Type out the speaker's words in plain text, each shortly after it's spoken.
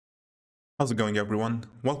How's it going, everyone?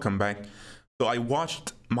 Welcome back. So I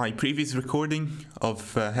watched my previous recording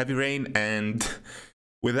of Heavy Rain, and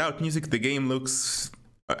without music the game looks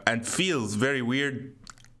and feels very weird.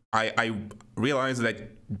 I realize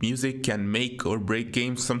that music can make or break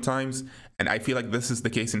games sometimes, and I feel like this is the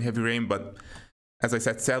case in Heavy Rain, but as I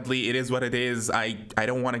said, sadly, it is what it is. I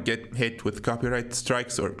don't want to get hit with copyright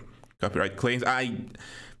strikes or copyright claims. I'm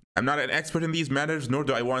not an expert in these matters, nor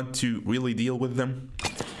do I want to really deal with them.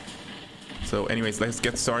 So anyways, let's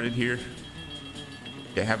get started here.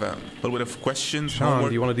 I have a little bit of questions. Shaun,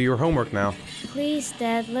 do you want to do your homework now? Please,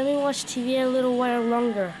 Dad, let me watch TV a little while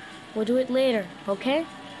longer. We'll do it later, okay?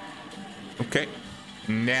 Okay.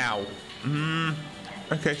 Now.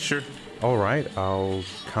 Okay, sure. All right, I'll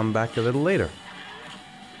come back a little later.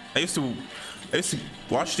 I used to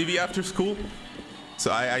watch TV after school,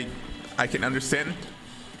 so I can understand,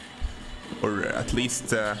 or at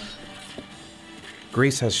least.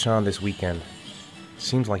 Grace has Shaun this weekend.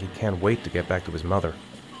 Seems like he can't wait to get back to his mother.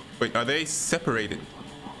 Wait, are they separated?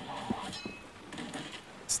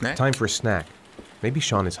 Snack? Time for a snack. Maybe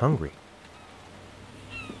Shaun is hungry.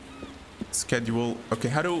 Schedule. Okay,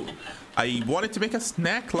 how do I wanted to make a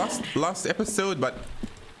snack last episode, but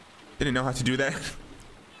didn't know how to do that.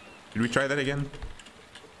 Did we try that again?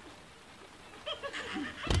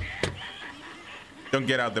 Don't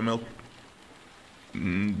get out the milk.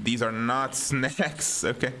 These are not snacks.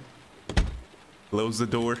 Okay. Close the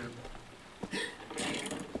door.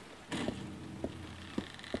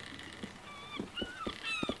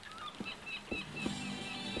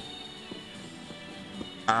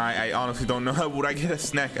 I honestly don't know how would I get a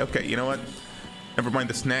snack. Okay, you know what? Never mind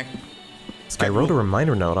the snack. I wrote a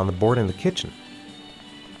reminder note on the board in the kitchen.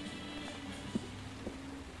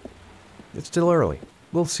 It's still early.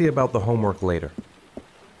 We'll see about the homework later.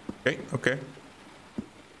 Okay.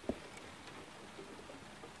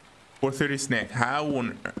 4:30 snack. How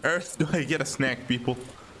on earth do I get a snack, people?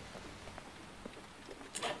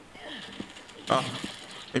 Oh,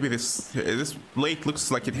 maybe this plate looks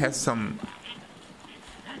like it has some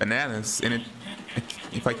bananas in it.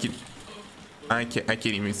 If I could, I can't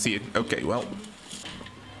even see it. Okay, well.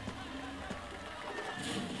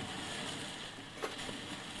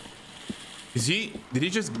 Did he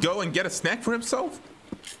just go and get a snack for himself?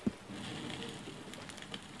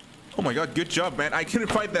 Oh my god, good job, man. I couldn't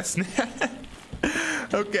find that snack.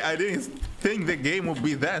 Okay, I didn't think the game would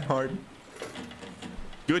be that hard.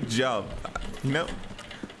 Good job. You know,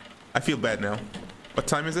 I feel bad now. What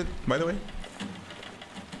time is it, by the way?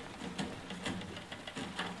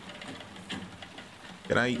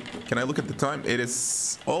 Can I look at the time? It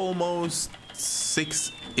is almost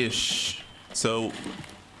 6-ish. So,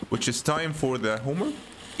 which is time for the homework?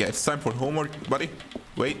 Yeah, it's time for homework, buddy.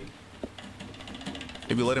 Wait.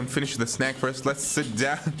 Maybe let him finish the snack first. Let's sit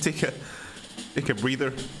down, take a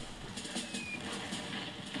breather.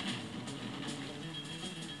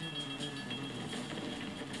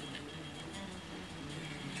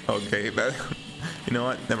 Okay, that, you know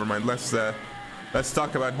what? Never mind. Let's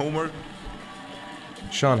talk about homework.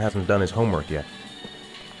 Shaun hasn't done his homework yet.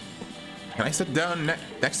 Can I sit down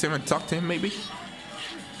next to him and talk to him, maybe?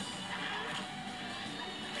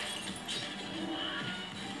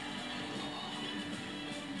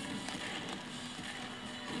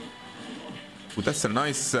 Well, that's a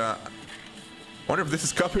nice. I wonder if this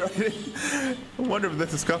is copyrighted. I wonder if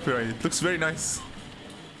this is copyrighted. It looks very nice.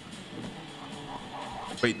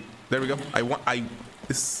 Wait, there we go.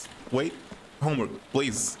 Wait, homework,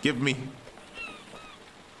 please give me.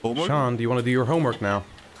 Homework? Shaun, do you want to do your homework now?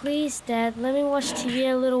 Please, Dad, let me watch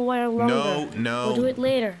TV a little while longer. No. We'll do it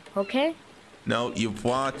later, okay? No, you've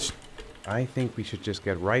watched. I think we should just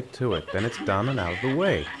get right to it. Then it's done and out of the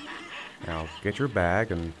way. Now, get your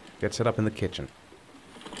bag and get set up in the kitchen.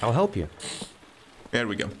 I'll help you. There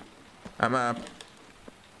we go. I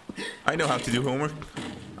know how to do homework.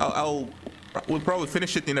 We'll probably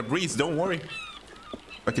finish it in a breeze. Don't worry.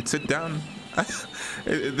 I can sit down.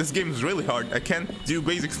 This game is really hard. I can't do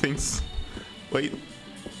basic things. Wait.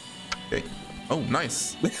 Okay. Oh,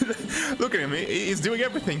 nice. Look at him. He's doing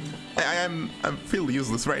everything. I'm feel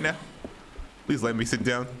useless right now. Please let me sit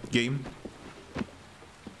down. Game.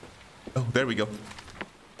 Oh, there we go.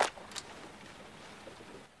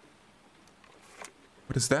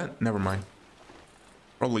 What is that? Never mind.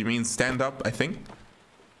 Probably means stand up, I think.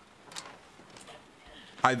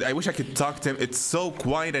 I wish I could talk to him. It's so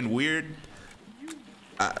quiet and weird.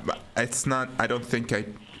 But it's not. I don't think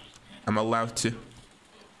I'm allowed to.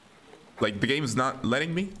 Like, the game's not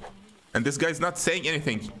letting me. And this guy's not saying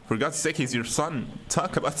anything. For God's sake, he's your son.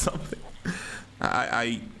 Talk about something.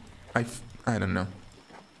 I don't know.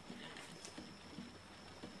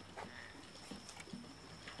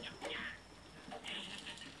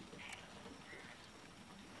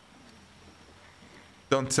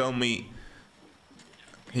 Don't tell me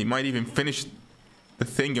he might even finish the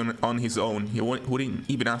thing on his own. He wouldn't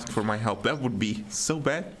even ask for my help. That would be so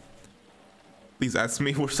bad. Please ask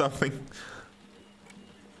me for something.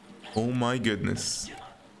 Oh my goodness.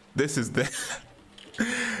 This is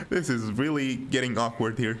this is really getting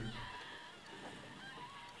awkward here.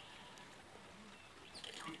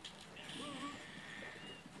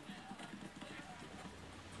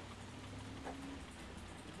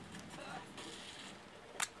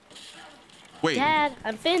 Wait. Dad,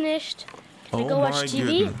 I'm finished. Can we go Oh watch my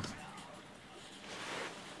TV? goodness.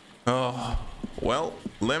 Oh, well,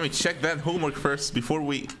 let me check that homework first before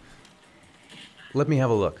we... Let me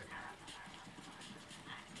have a look.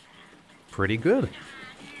 Pretty good.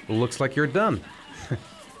 Looks like you're done.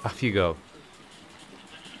 Off you go.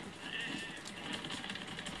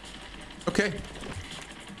 Okay.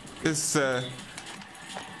 This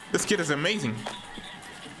kid is amazing.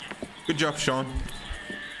 Good job, Shaun.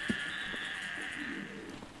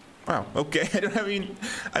 Wow, okay, I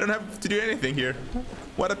don't have to do anything here.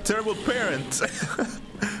 What a terrible parent.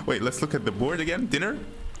 Wait, let's look at the board again. Dinner?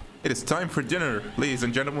 It is time for dinner, ladies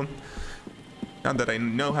and gentlemen. Now that I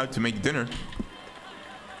know how to make dinner.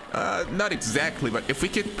 Not exactly, but if we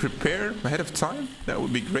could prepare ahead of time, that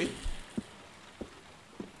would be great.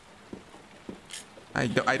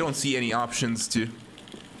 I don't see any options to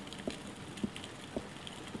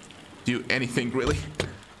do anything, really.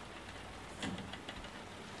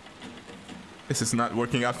 This is not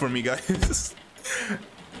working out for me, guys.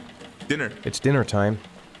 Dinner. It's dinner time.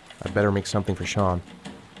 I'd better make something for Shaun.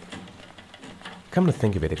 Come to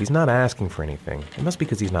think of it, if he's not asking for anything, it must be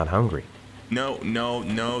because he's not hungry. No,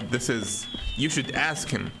 this is... You should ask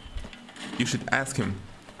him. You should ask him.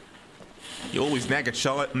 You always nag a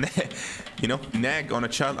child, you know, nag on a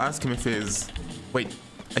child, ask him if he is... Wait,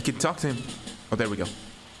 I can talk to him. Oh, there we go.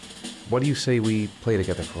 What do you say we play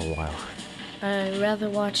together for a while? I'd rather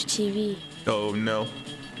watch TV. Oh, no.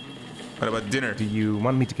 What about dinner? Do you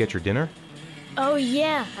want me to get your dinner? Oh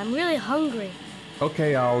yeah, I'm really hungry.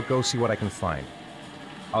 Okay, I'll go see what I can find.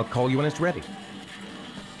 I'll call you when it's ready.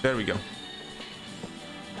 There we go.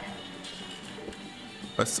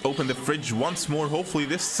 Let's open the fridge once more. Hopefully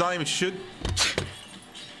this time it should...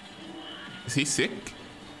 Is he sick?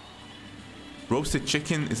 Roasted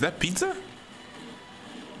chicken. Is that pizza?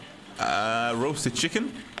 Roasted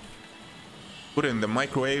chicken. Put it in the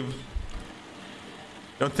microwave.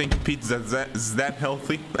 Don't think pizza is that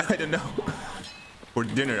healthy. I don't know. For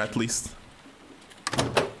dinner, at least.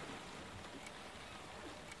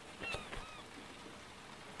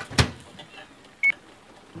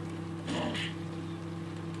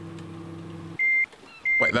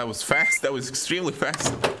 Wait, that was fast. That was extremely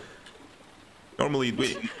fast. Normally,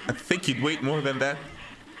 I think you'd wait more than that.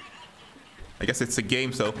 I guess it's a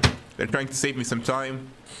game, so they're trying to save me some time.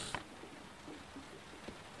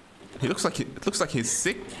 It looks like he's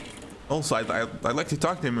sick. Also, I'd like to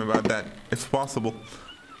talk to him about that, if possible.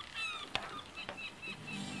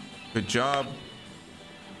 Good job.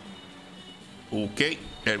 Okay,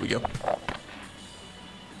 there we go.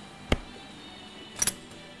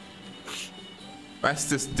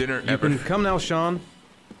 Fastest dinner ever. You can come now, Shaun.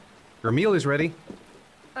 Your meal is ready.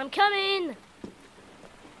 I'm coming.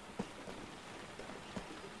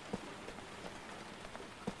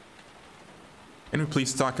 Can we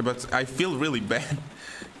please talk about... I feel really bad.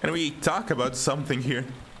 Can we talk about something here?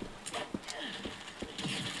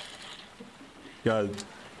 God.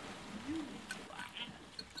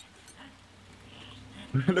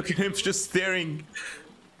 Look at him just staring.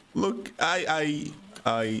 Look, I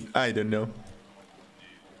don't know.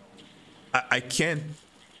 I can't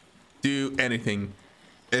do anything.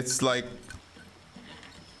 It's like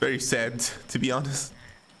very sad, to be honest.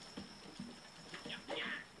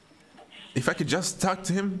 If I could just talk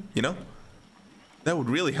to him, you know, that would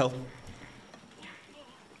really help.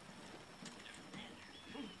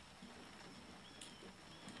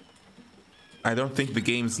 I don't think the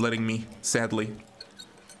game's letting me, sadly.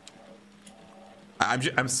 I'm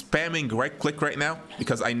spamming right click right now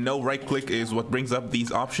because I know right click is what brings up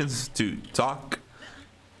these options to talk,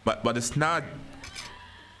 but it's not.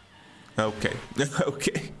 Okay.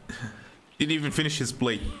 Okay, didn't even finish his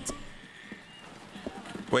plate.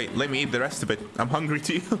 Wait, let me eat the rest of it. I'm hungry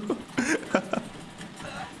too.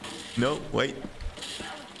 No, wait.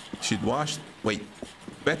 Should wash. Wait,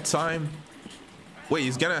 bedtime. Wait,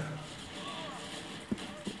 he's gonna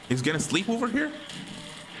sleep over here?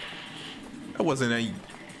 That wasn't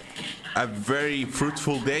a very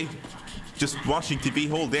fruitful day. Just watching TV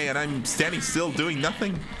whole day and I'm standing still doing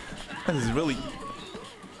nothing. That is really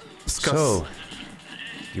disgusting. So,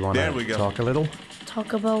 you want There we to go. talk a little?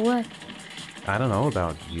 Talk about what? I don't know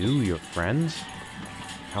about you, your friends,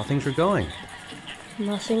 how things are going.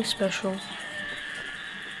 Nothing special.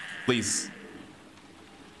 Please.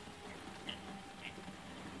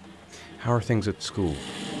 How are things at school?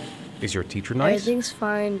 Is your teacher nice? Everything's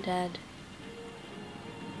fine, Dad.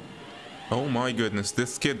 Oh my goodness,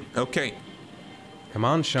 this kid. Okay. Come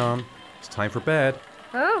on, Shaun. It's time for bed.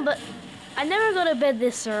 Huh? But I never go to bed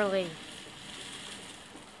this early.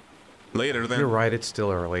 Later then. You're right, it's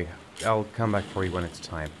still early. I'll come back for you when it's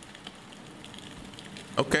time.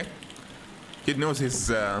 Okay. Kid knows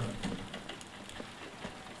his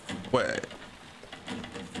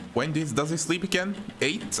when does he sleep again?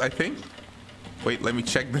 8, I think. Wait, let me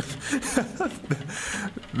check this.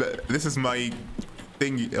 This is my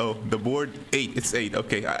thing. Oh, the board. 8. It's 8.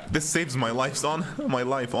 Okay, this saves my life,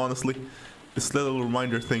 honestly. This little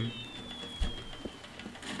reminder thing.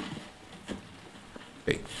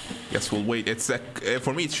 Okay, guess we'll wait. It's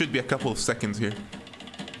for me. It should be a couple of seconds here.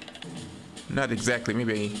 Not exactly.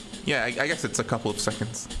 Maybe. Yeah, I guess it's a couple of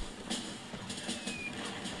seconds.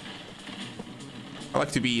 I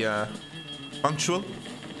like to be punctual.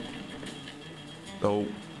 So,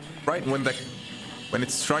 right when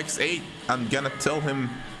it strikes 8, I'm gonna tell him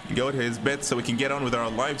to go to his bed so we can get on with our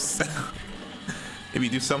lives. Maybe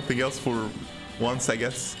do something else for once, I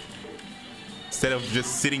guess. Instead of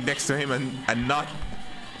just sitting next to him and not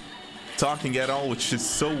talking at all, which is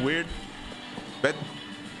so weird. Bed.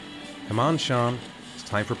 Come on, Shaun. It's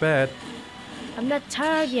time for bed. I'm not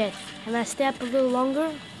tired yet. Can I stay up a little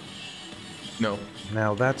longer? No.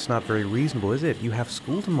 Now, that's not very reasonable, is it? You have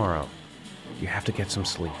school tomorrow. You have to get some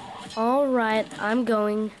sleep. All right, I'm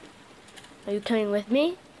going. Are you coming with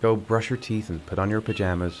me? Go brush your teeth and put on your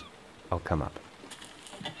pajamas. I'll come up.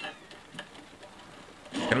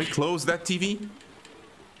 Can we close that TV?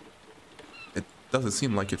 It doesn't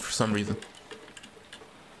seem like it for some reason.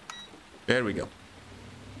 There we go.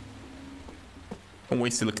 Don't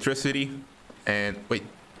waste electricity. And wait.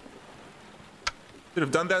 Should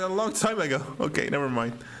have done that a long time ago. Okay, never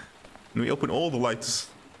mind. And we open all the lights.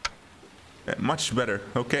 Much better.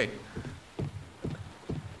 Okay.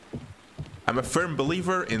 I'm a firm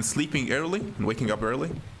believer in sleeping early and waking up early.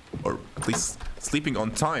 Or at least sleeping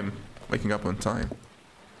on time, waking up on time.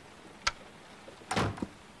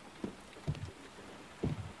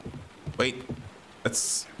 Wait,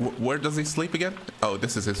 that's... where does he sleep again? Oh,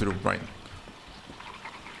 this is his room, right.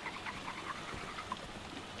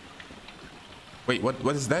 Wait, what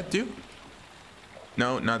does that do?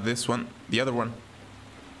 No, not this one. The other one.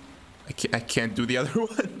 I can't do the other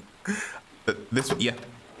one. This, yeah.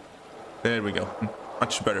 There we go.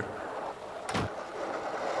 Much better.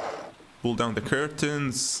 Pull down the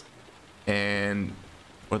curtains. And...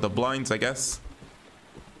 or the blinds, I guess.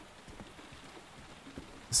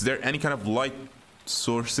 Is there any kind of light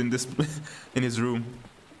source in this... in his room?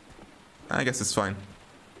 I guess it's fine.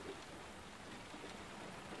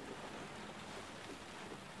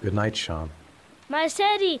 Good night, Shaun. My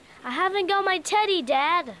teddy! I haven't got my teddy,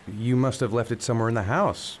 Dad! You must have left it somewhere in the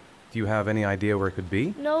house. Do you have any idea where it could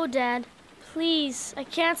be? No, Dad. Please, I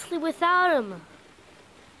can't sleep without him.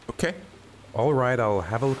 Okay. All right, I'll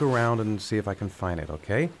have a look around and see if I can find it,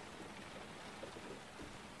 okay?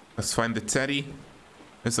 Let's find the teddy.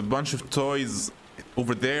 There's a bunch of toys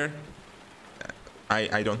over there.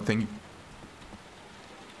 I don't think...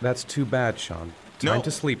 That's too bad, Shaun. Time No.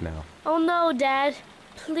 to sleep now. Oh no, Dad.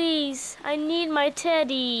 Please, I need my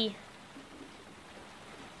teddy.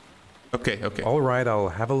 Okay, okay. All right, I'll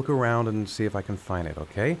have a look around and see if I can find it,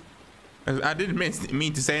 okay? I didn't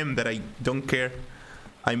mean to say that I don't care.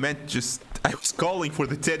 I meant just... I was calling for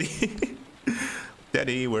the teddy.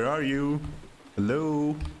 Teddy, where are you?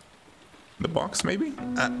 Hello? The box, maybe?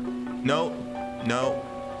 No. No.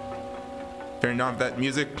 Turn off that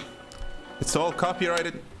music. It's all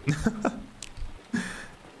copyrighted.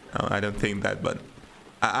 No, I don't think that, but...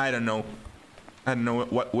 I don't know. I don't know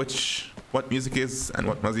what music is and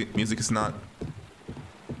what music is not.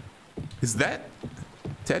 Is that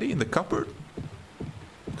Teddy in the cupboard?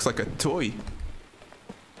 Looks like a toy.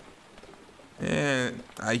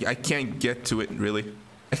 I can't get to it really.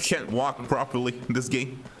 I can't walk properly in this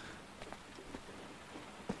game.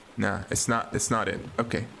 Nah, it's not it.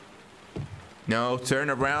 Okay. No,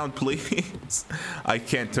 turn around, please. I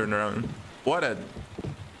can't turn around. What a...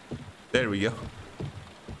 There we go.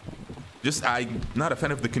 Just, I'm not a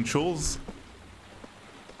fan of the controls.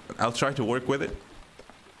 I'll try to work with it.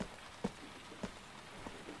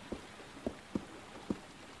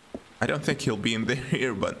 I don't think he'll be in there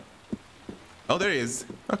here, but... Oh, there he is.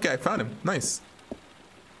 Okay, I found him. Nice.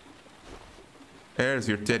 There's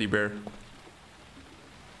your teddy bear.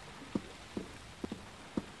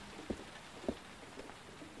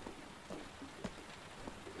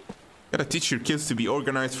 teach your kids to be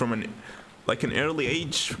organized from an early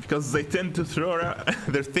age, because they tend to throw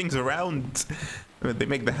their things around. They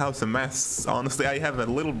make the house a mess. Honestly, I have a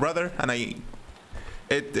little brother, and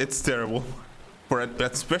it's terrible.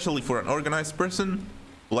 Especially for an organized person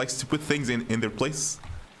who likes to put things in their place.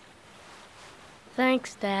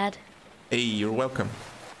 Thanks, Dad. Hey, you're welcome.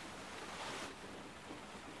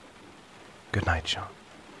 Good night, Shaun.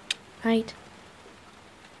 Night.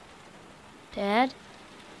 Dad,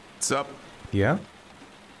 What's up? Yeah?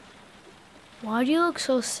 why do you look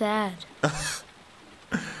so sad?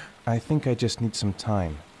 I think I just need some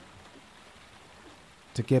time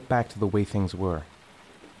to get back to the way things were.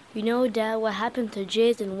 You know, Dad, what happened to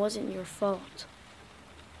Jason wasn't your fault.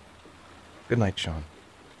 Good night, Shaun.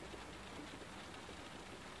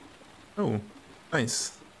 Oh,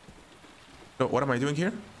 nice. So what am I doing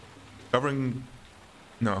here? Covering...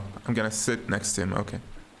 No, I'm gonna sit next to him, okay.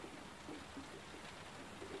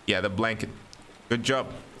 Yeah, the blanket. Good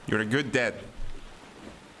job. You're a good dad.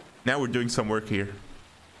 Now we're doing some work here.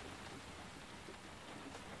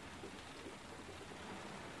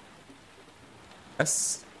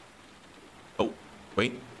 Yes. Oh,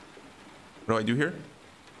 wait. What do I do here?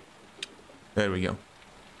 There we go.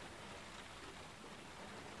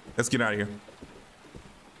 Let's get out of here.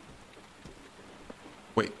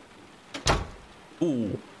 Wait.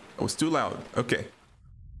 Ooh, that was too loud. Okay.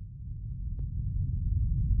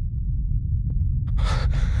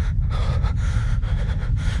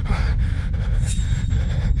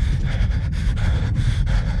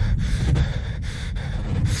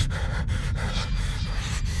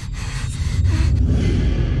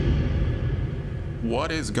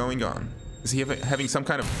 What is going on? Is he having some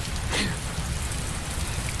kind of...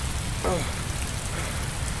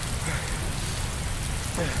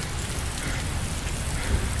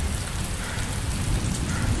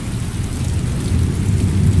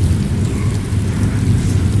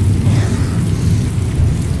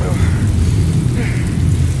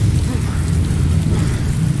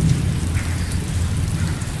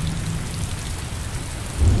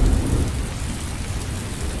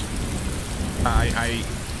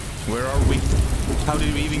 Where are we? How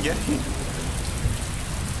did we even get here?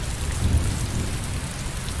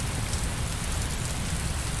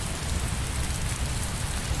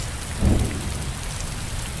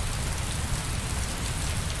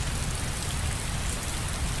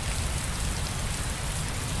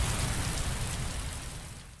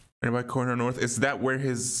 Nearby corner north. Is that where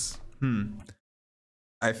his...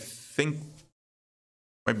 I think...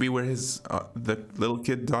 Might be where his... the little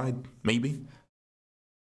kid died, maybe?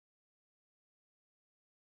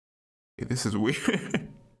 This is weird.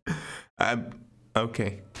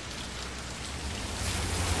 Okay.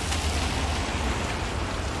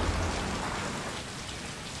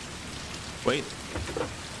 Wait.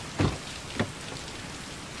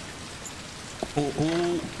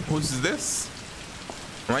 Who's this?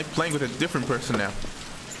 Am I playing with a different person now?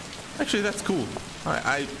 Actually, that's cool.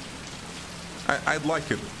 I'd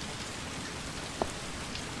like it.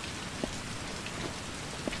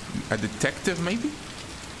 A detective, maybe?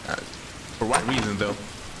 For what reason, though?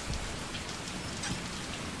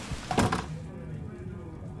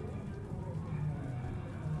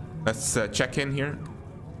 Let's check in here.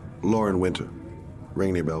 Lauren Winter. Ring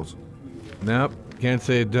any bells? Nope, can't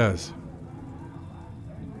say it does.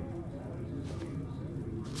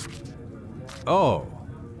 Oh,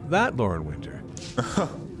 that Lauren Winter.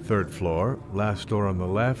 Third floor, last door on the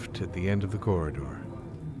left, at the end of the corridor.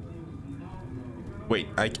 Wait,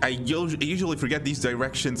 I usually forget these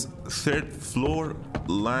directions. Third floor,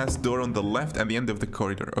 last door on the left, and the end of the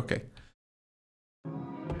corridor. Okay.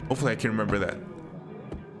 Hopefully I can remember that.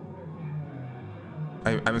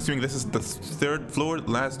 I'm assuming this is the third floor,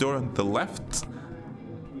 last door on the left.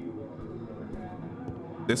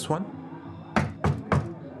 This one?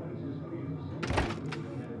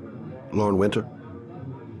 Lauren Winter?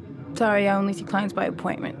 Sorry, I only see clients by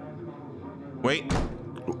appointment. Wait.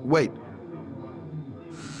 Wait.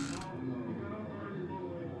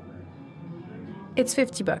 It's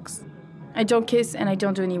 $50. I don't kiss and I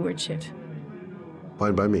don't do any weird shit.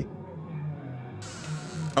 Fine by me.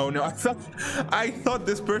 Oh no, I thought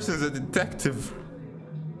this person is a detective.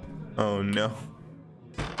 Oh no.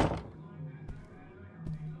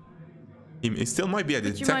 He still might be a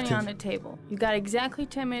detective. Put your money on the table. You got exactly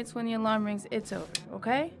 10 minutes. When the alarm rings, it's over,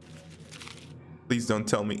 okay? Please don't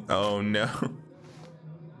tell me. Oh no.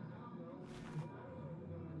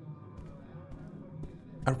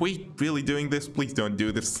 Are we really doing this? Please don't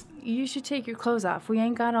do this. You should take your clothes off. We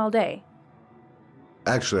ain't got all day.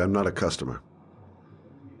 Actually, I'm not a customer.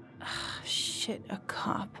 Shit, a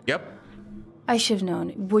cop. Yep. I should have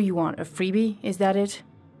known. What you want, a freebie? Is that it?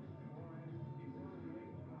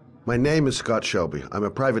 My name is Scott Shelby. I'm a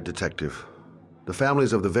private detective. The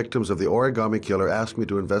families of the victims of the Origami Killer asked me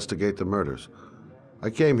to investigate the murders. I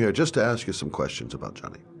came here just to ask you some questions about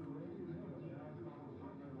Johnny.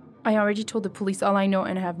 I already told the police all I know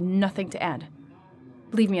and I have nothing to add.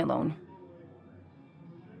 Leave me alone.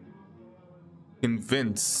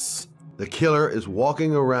 Convince. The killer is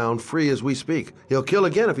walking around free as we speak. He'll kill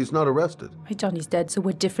again if he's not arrested. My Johnny's dead, so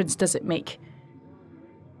what difference does it make?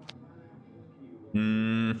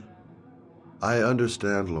 I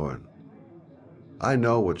understand, Lauren. I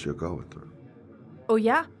know what you're going through. Oh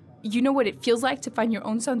yeah? You know what it feels like to find your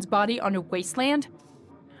own son's body on a wasteland?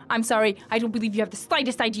 I'm sorry, I don't believe you have the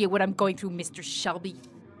slightest idea what I'm going through, Mr. Shelby.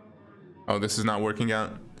 Oh, this is not working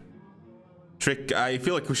out. Trick, I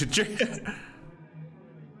feel like we should trick.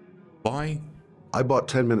 Why? I bought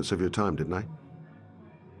 10 minutes of your time, didn't I?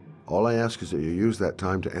 All I ask is that you use that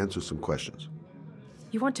time to answer some questions.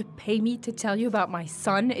 You want to pay me to tell you about my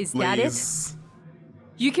son? Is that Please.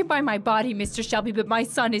 it? You can buy my body, Mr. Shelby, but my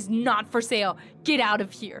son is not for sale. Get out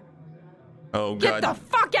of here. Oh, Get God. the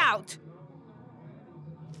fuck out!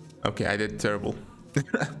 Okay, I did terrible.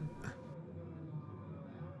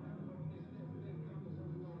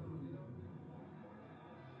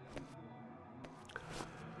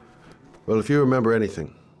 Well, if you remember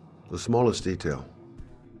anything, the smallest detail,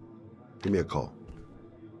 give me a call.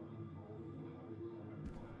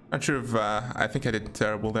 Not sure if I think I did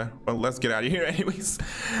terrible there. Well, let's get out of here anyways.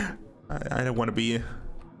 I don't want to be...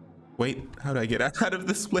 Wait, how do I get out of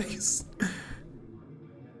this place?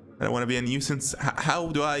 I don't want to be a nuisance. How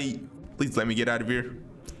do I... Please let me get out of here.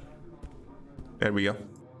 There we go.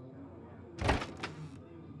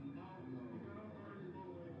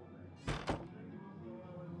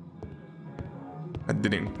 That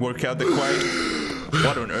didn't work out that quite.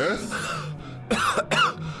 What on earth?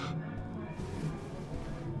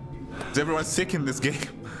 Is everyone sick in this game?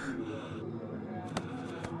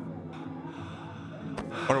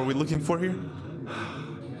 What are we looking for here?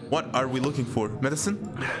 What are we looking for? Medicine?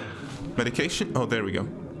 Medication? Oh, there we go.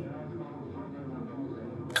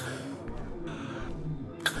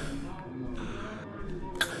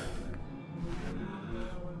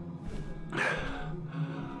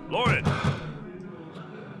 Lauren!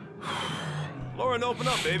 Lauren, open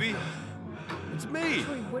up, baby. It's me.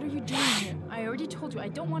 Troy, what are you doing here? I already told you, I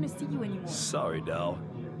don't want to see you anymore. Sorry, doll,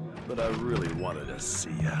 but I really wanted to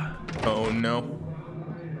see ya. Oh no.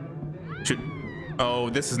 Oh,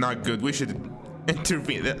 this is not good. We should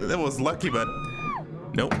intervene. That was lucky, but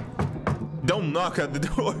nope. Don't knock at the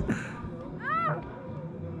door.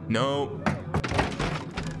 No.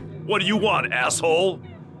 What do you want, asshole?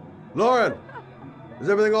 Lauren, is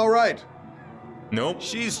everything all right? Nope.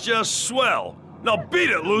 She's just swell. Now beat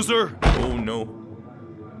it, loser. Oh no.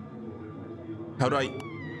 How do I...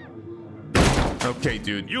 Okay,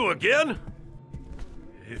 dude. You again?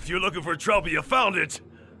 If you're looking for trouble, you found it.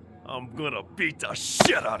 I'm gonna beat the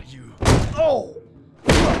shit out of you. Oh!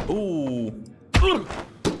 Ooh.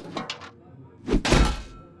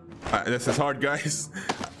 This is hard, guys.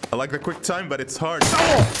 I like the quick time, but it's hard.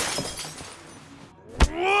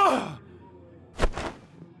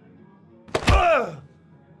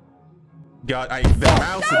 God, the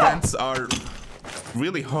mouse events are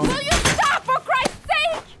really hard. Will you stop, for Christ's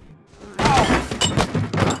sake?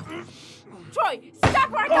 Troy,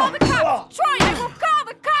 stop or I call the cops! Troy, I will call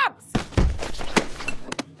the cops!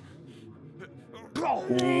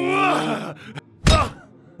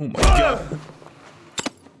 Oh my God.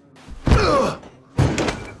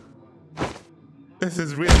 This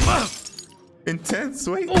is really intense.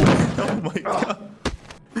 Wait. Oh my God.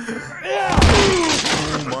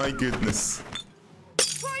 Oh my goodness.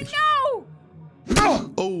 Troy, no!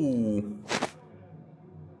 Oh.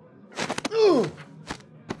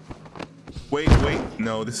 Wait.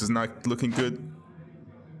 No, this is not looking good.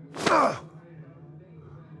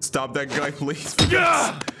 Stop that guy, please.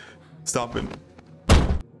 Stop him.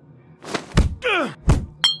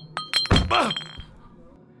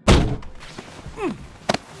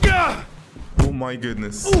 Oh my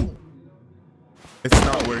goodness. It's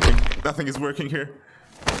not working. Nothing is working here.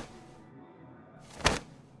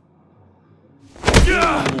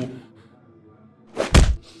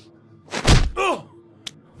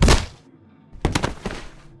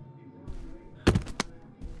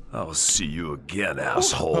 I'll see you again,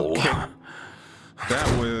 asshole. Okay.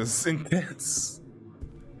 That was intense.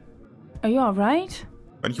 Are you alright?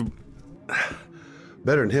 And you...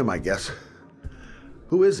 Better than him, I guess.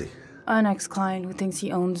 Who is he? An ex-client who thinks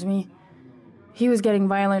he owns me. He was getting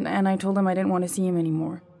violent and I told him I didn't want to see him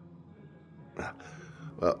anymore.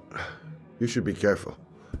 Well, You should be careful.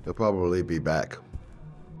 He'll probably be back.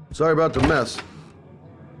 Sorry about the mess.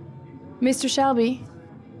 Mr. Shelby,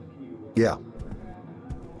 Yeah.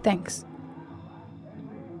 thanks.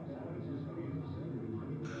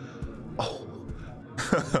 Oh.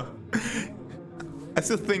 I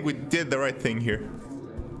still think we did the right thing here.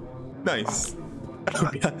 Nice.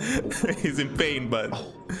 He's in pain, but...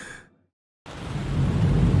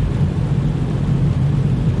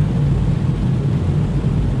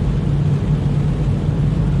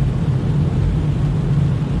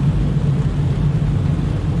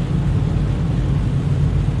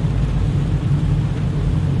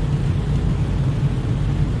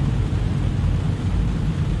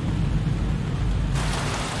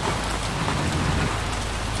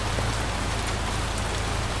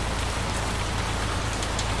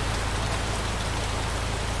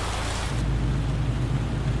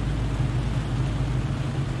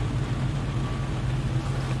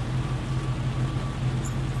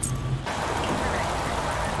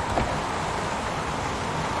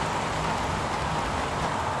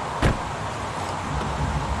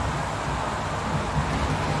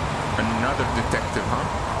 Another detective, huh?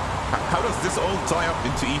 How does this all tie up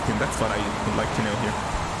into Ethan? That's what I would like to know here.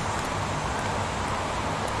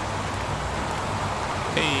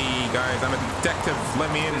 Hey guys, I'm a detective.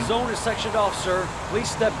 Let me in. The zone is sectioned off, sir. Please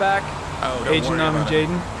step back. Oh, don't Agent worry Norman about it.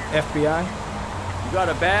 Jaden, FBI. You got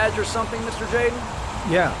a badge or something, Mr. Jaden?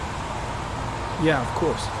 Yeah. Yeah, of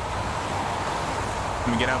course.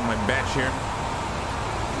 Let me get out my badge here.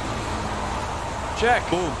 Check.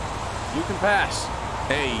 Boom. You can pass.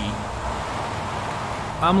 Hey.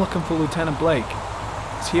 I'm looking for Lieutenant Blake.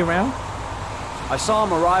 Is he around? I saw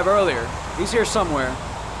him arrive earlier. He's here somewhere.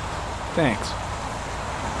 Thanks.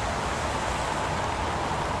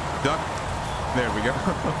 Duck. There we go.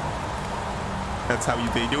 That's how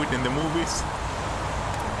they do it in the movies.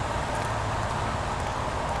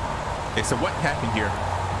 Okay, so what happened here?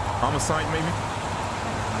 Homicide, maybe?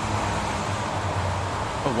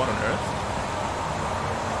 Oh, what on earth?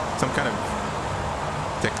 Some kind of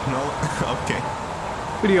technology. Okay.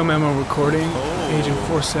 Video memo recording. Oh. Agent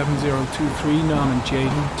 47023, Norman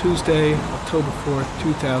Jaden. Tuesday, October 4th,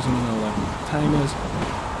 2011. Time is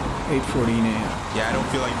 8:14 a.m. Yeah, I don't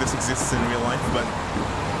feel like this exists in real life, but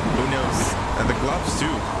who knows? And the gloves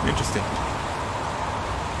too. Interesting.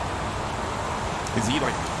 Is he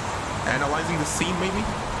like analyzing the scene, maybe?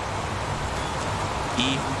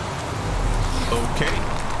 Okay.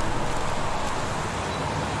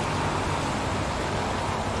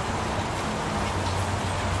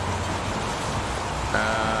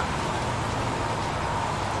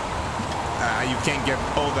 You can't get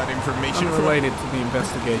all that information from... Unrelated to the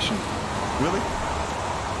investigation. Really?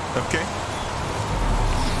 Okay.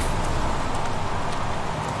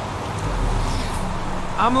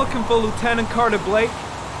 I'm looking for Lieutenant Carter Blake.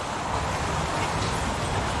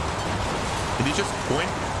 Did he just point?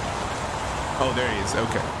 Oh, there he is.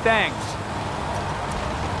 Okay. Thanks.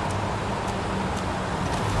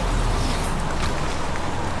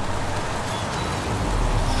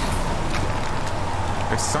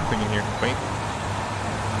 There's something in here. Wait.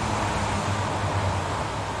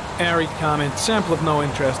 Airy comment. Sample of no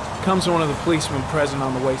interest. Comes from one of the policemen present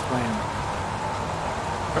on the wasteland.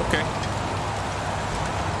 Okay.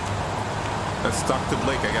 Let's talk to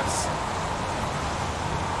Blake, I guess.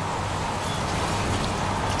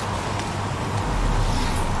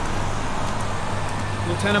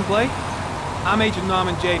 Lieutenant Blake? I'm Agent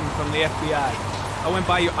Norman Jaden from the FBI. I went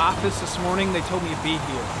by your office this morning. They told me you'd be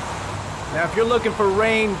here. Now, if you're looking for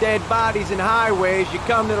rain, dead bodies, and highways, you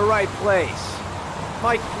come to the right place.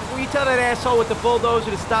 Mike, will you tell that asshole with the bulldozer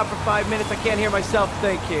to stop for 5 minutes? I can't hear myself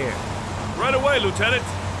think here. Right away, Lieutenant.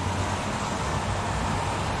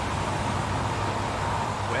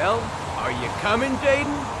 Well, are you coming, Jaden?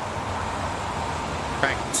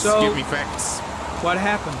 Facts. So- Give me facts. What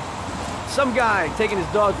happened? Some guy taking his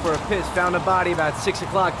dog for a piss found a body about 6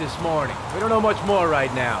 o'clock this morning. We don't know much more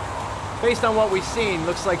right now. Based on what we've seen,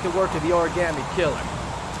 looks like the work of the Origami Killer.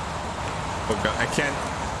 Oh god, I can't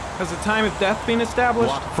Has the time of death been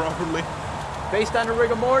established? walk properly. Based on the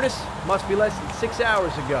rigor mortis, must be less than 6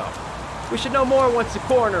 hours ago. We should know more once the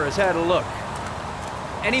coroner has had a look.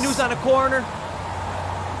 Any news on the coroner?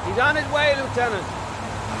 He's on his way, Lieutenant.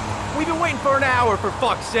 We've been waiting for an hour, for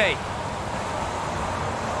fuck's sake.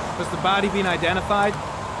 Has the body been identified?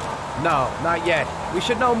 No, not yet. We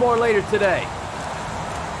should know more later today.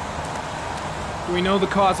 Do we know the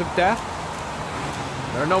cause of death?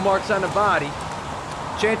 There are no marks on the body.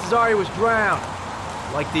 Chances are he was drowned,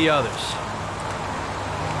 like the others.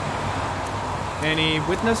 Any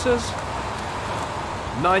witnesses?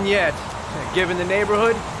 None yet. Given the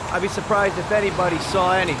neighborhood, I'd be surprised if anybody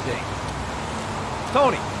saw anything.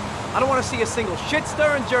 Tony, I don't want to see a single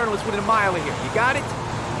shit-stirring journalist within a mile of here. You got it?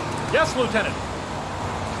 Yes, Lieutenant.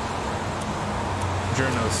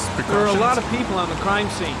 Journalists, precautions. There are a lot of people on the crime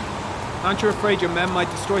scene. Aren't you afraid your men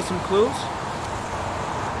might destroy some clues?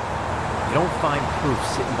 You don't find proof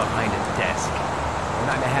sitting behind a desk. We're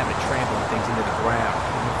not in the habit of trampling things into the ground,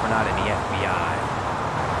 even if we're not in the FBI.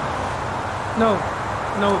 No,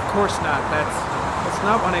 of course not. That's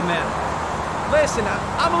not what I meant. Listen,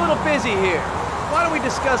 I'm a little busy here. Why don't we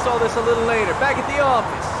discuss all this a little later, back at the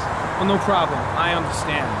office? Well, no problem. I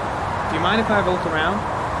understand. Do you mind if I have a look around?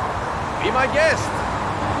 Be my guest.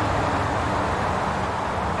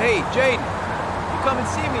 Hey, Jaden, you come and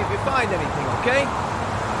see me if you find anything, okay?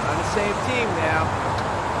 We're on the same team now.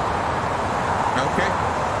 Okay.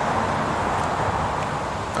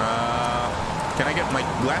 Can I get my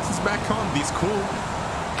glasses back on? These cool.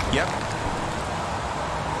 Yep.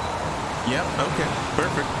 Yep, okay.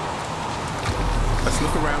 Perfect. Let's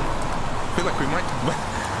look around. Feel like we might...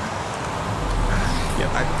 Yeah,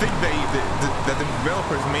 I think the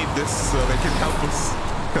developers made this so they can help us,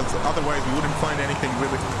 because otherwise we wouldn't find anything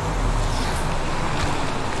really.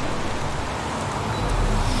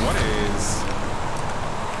 What is...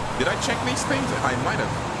 Did I check these things? I might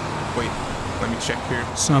have. Wait, let me check here.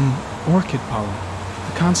 Some orchid pollen.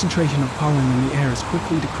 The concentration of pollen in the air is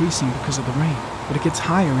quickly decreasing because of the rain, but it gets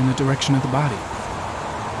higher in the direction of the body.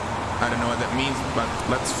 I don't know what that means, but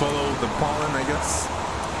let's follow the pollen, I guess.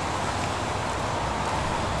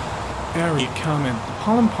 Airy comment. The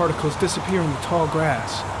pollen particles disappear in the tall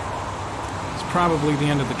grass. It's probably the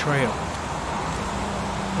end of the trail.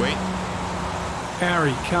 Wait.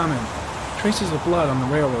 Airy comment. Traces of blood on the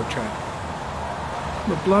railroad track.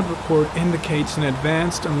 The blood report indicates an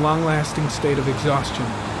advanced and long-lasting state of exhaustion.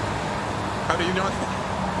 How do you know that?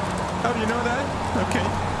 How do you know that? Okay.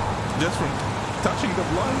 Just from touching the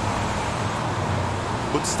blood?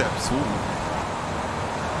 Footsteps. Ooh.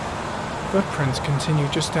 Footprints continue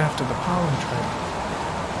just after the pollen trail.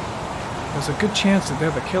 There's a good chance that they're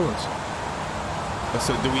the killers.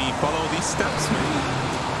 So do we follow these steps, maybe?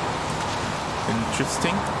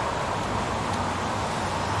 Interesting.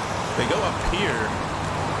 They go up here,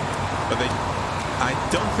 but I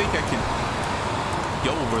don't think I can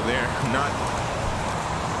go over there. Not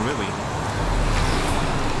really.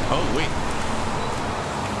 Oh, wait.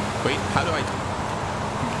 Wait, how do I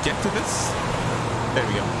get to this? There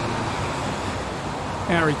we go.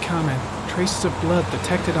 Airy comment. Traces of blood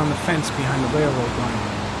detected on the fence behind the railroad line.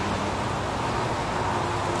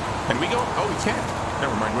 Can we go? Oh, we can't.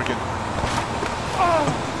 Never mind, we're good. Oh!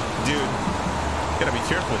 Dude, gotta be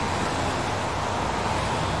careful.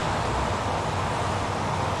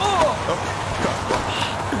 Oh, God.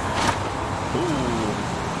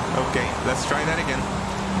 Ooh. Okay, let's try that again.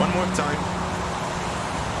 One more time.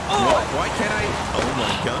 Why can't I? Oh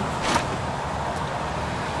my God.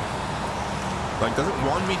 Like, does it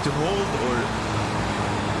want me to hold, or...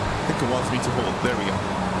 I think it wants me to hold. There we go.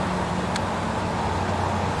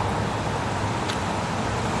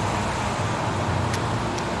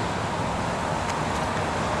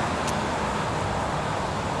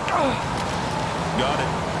 Got it.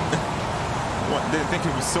 What, didn't think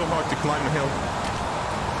it was so hard to climb a hill.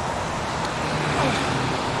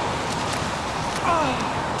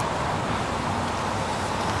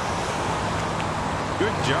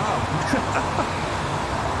 Good job.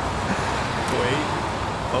 Wait.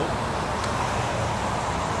 Oh.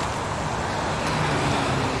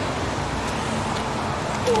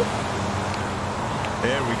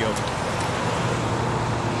 There we go.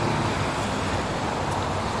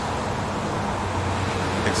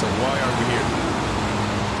 Okay, so why are we here?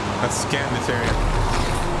 Let's scan this area.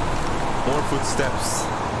 More footsteps.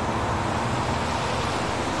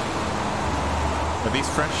 Are these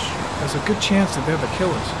fresh? There's a good chance that they're the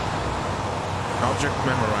killers. Object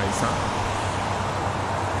memorized, huh?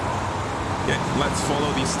 Yeah, let's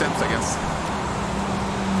follow these steps, I guess.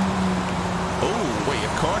 Oh, wait,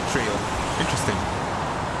 a car trail. Interesting.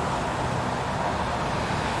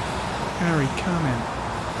 Harry, comment.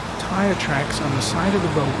 Tire tracks on the side of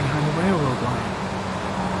the boat behind the railroad line.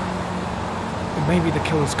 It may be the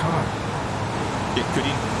killer's car. Yeah, can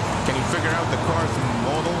you figure out the car's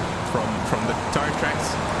model from the tire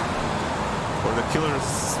tracks? Or the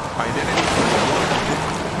killer's identity?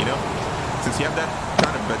 You know? Since you have that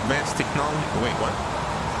kind of advanced technology. Wait, what?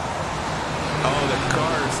 Oh, the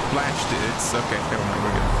car splashed. It's okay. Never mind.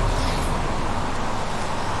 We're good.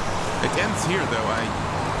 It ends here, though.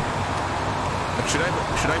 Should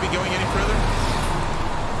I be going any further?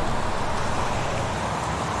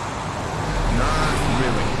 Not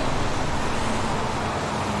really.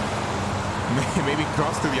 maybe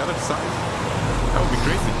cross to the other side? That would be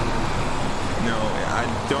crazy. No, I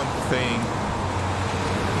don't think...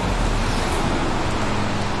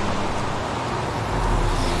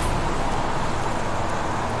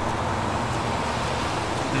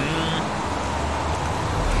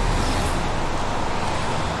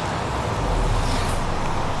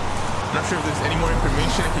 Not sure if there's any more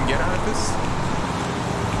information I can get out of this.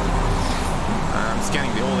 I'm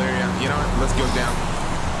scanning the whole area. You know what? Let's go down.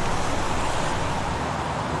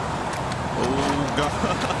 Oh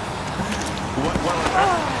god. What on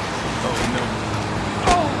earth? Oh no.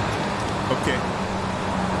 Okay.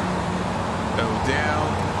 Go down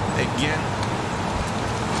again.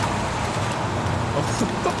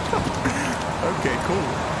 Okay, cool.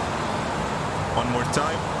 One more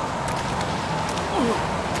time.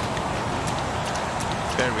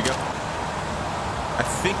 There we go. I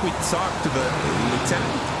think we talked to the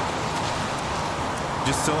lieutenant.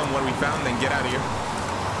 Just tell him what we found and get out of here.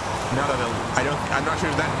 Now that I'm not sure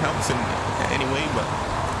if that helps in any way, but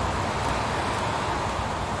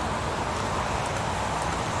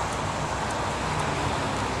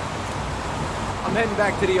I'm heading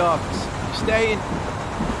back to the office. Staying?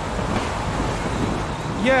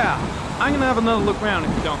 Yeah, I'm gonna have another look around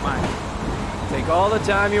if you don't mind. Take all the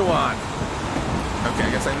time you want. okay,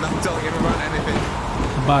 I guess I'm not telling him about anything.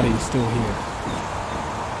 The body is still here.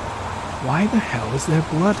 Why the hell is there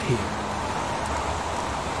blood here?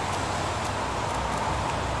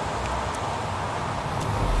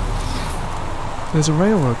 There's a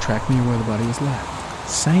railroad track near where the body was left.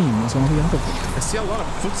 Same as all the other victims. I see a lot of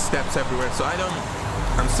footsteps everywhere, so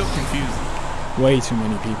I'm so confused. Way too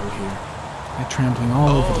many people here. They're trampling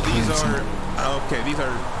all over the these place. okay, these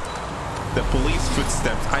are the police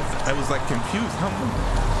footsteps. I was like confused.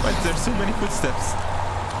 Why is there so many footsteps?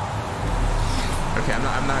 Okay, I'm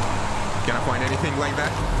not gonna find anything like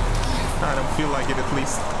that. I don't feel like it, at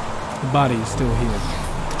least. The body is still here.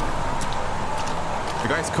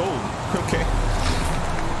 The guy's cold. Okay.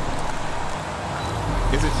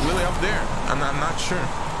 Is it really up there? I'm not sure.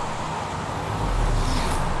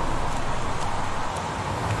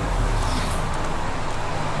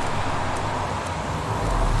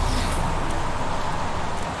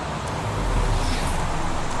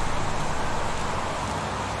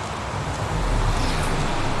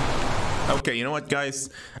 Okay, you know what, guys?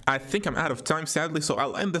 I think I'm out of time, sadly, so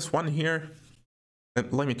I'll end this one here.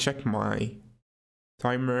 And let me check my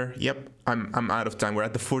timer. Yep, I'm out of time. We're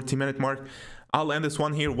at the 40-minute mark. I'll end this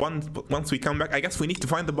one here once we come back. I guess we need to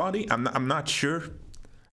find the body. I'm not sure.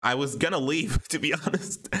 I was gonna leave, to be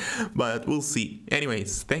honest, but we'll see.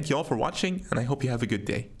 Anyways, thank you all for watching, and I hope you have a good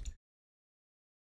day.